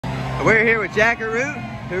We're here with Jack Arute,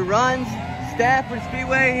 who runs Stafford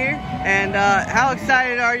Speedway here. And how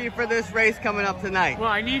excited are you for this race coming up tonight? Well,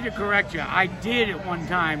 I need to correct you. I did at one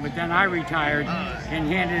time, but then I retired and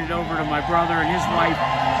handed it over to my brother and his wife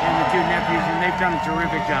and the two nephews, and they've done a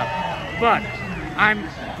terrific job. But I'm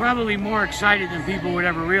probably more excited than people would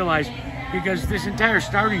ever realize, because this entire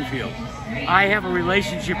starting field, I have a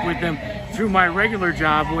relationship with them through my regular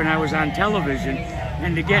job when I was on television,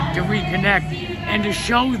 and to get to reconnect and to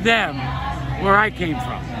show them where I came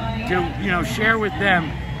from, to share with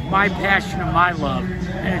them my passion and my love,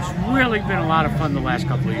 and it's really been a lot of fun the last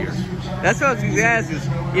couple of years. That's what I was going to ask is,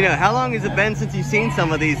 how long has it been since you've seen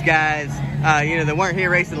some of these guys, that weren't here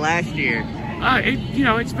racing last year?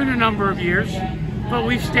 It's been a number of years, but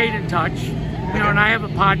we've stayed in touch. And I have a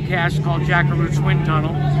podcast called Jack Arute's Wind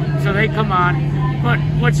Tunnel, so they come on. But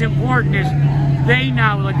what's important is they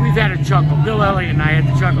now, like, we've had a chuckle. Bill Elliott and I had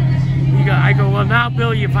the chuckle. I go, well, now,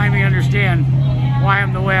 Bill, you finally understand why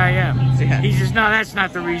I'm the way I am. Yeah. He says, no, that's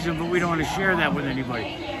not the reason, but we don't want to share that with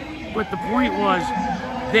anybody. But the point was,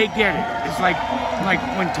 they get it. It's like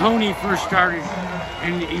when Tony first started,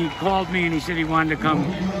 and he called me and he said he wanted to come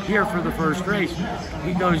here for the first race.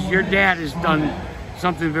 He goes, your dad has done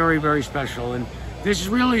something very, very special, and this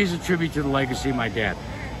really is a tribute to the legacy of my dad.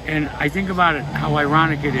 And I think about it, how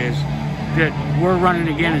ironic it is that we're running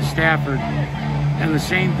again at Stafford in the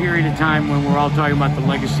same period of time when we're all talking about the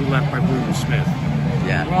legacy left by Bruton Smith.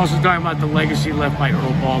 Yeah. We're also talking about the legacy left by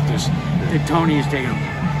Earl Baltus that Tony has taken.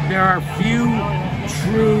 There are few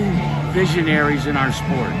true visionaries in our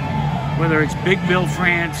sport, whether it's Big Bill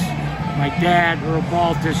France, my dad, Earl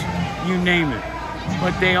Baltus, you name it.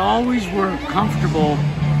 But they always were comfortable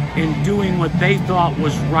in doing what they thought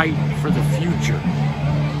was right for the future.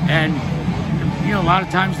 And, a lot of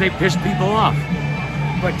times they pissed people off.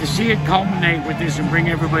 But to see it culminate with this and bring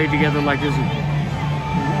everybody together like this,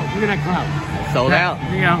 look at that crowd. Sold out.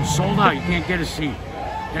 Sold out. You can't get a seat.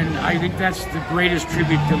 And I think that's the greatest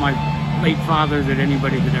tribute to my late father that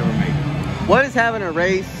anybody could ever make. What is having a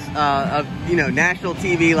race of, national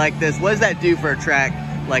TV like this, what does that do for a track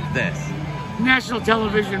like this? National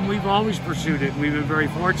television, we've always pursued it, and we've been very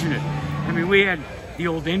fortunate. I mean, we had the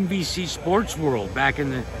old NBC Sports World back in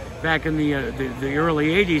the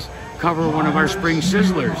early 80s cover one of our spring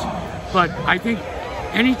sizzlers. But I think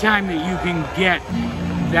anytime that you can get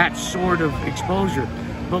that sort of exposure,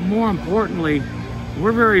 but more importantly,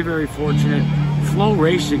 we're very, very fortunate. Flow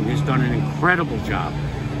Racing has done an incredible job.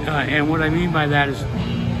 And what I mean by that is,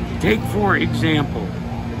 take for example,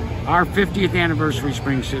 our 50th anniversary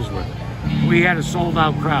spring sizzler. We had a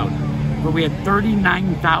sold-out crowd, but we had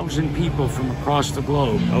 39,000 people from across the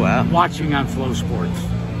globe watching on Flow Sports.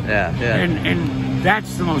 Yeah. And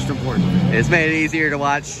that's the most important thing. It's made it easier to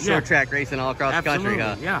watch short track racing all across the country,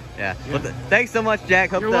 huh? Yeah. Well, thanks so much,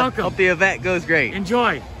 Jack. You're welcome. Hope the event goes great.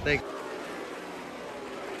 Enjoy. Thanks.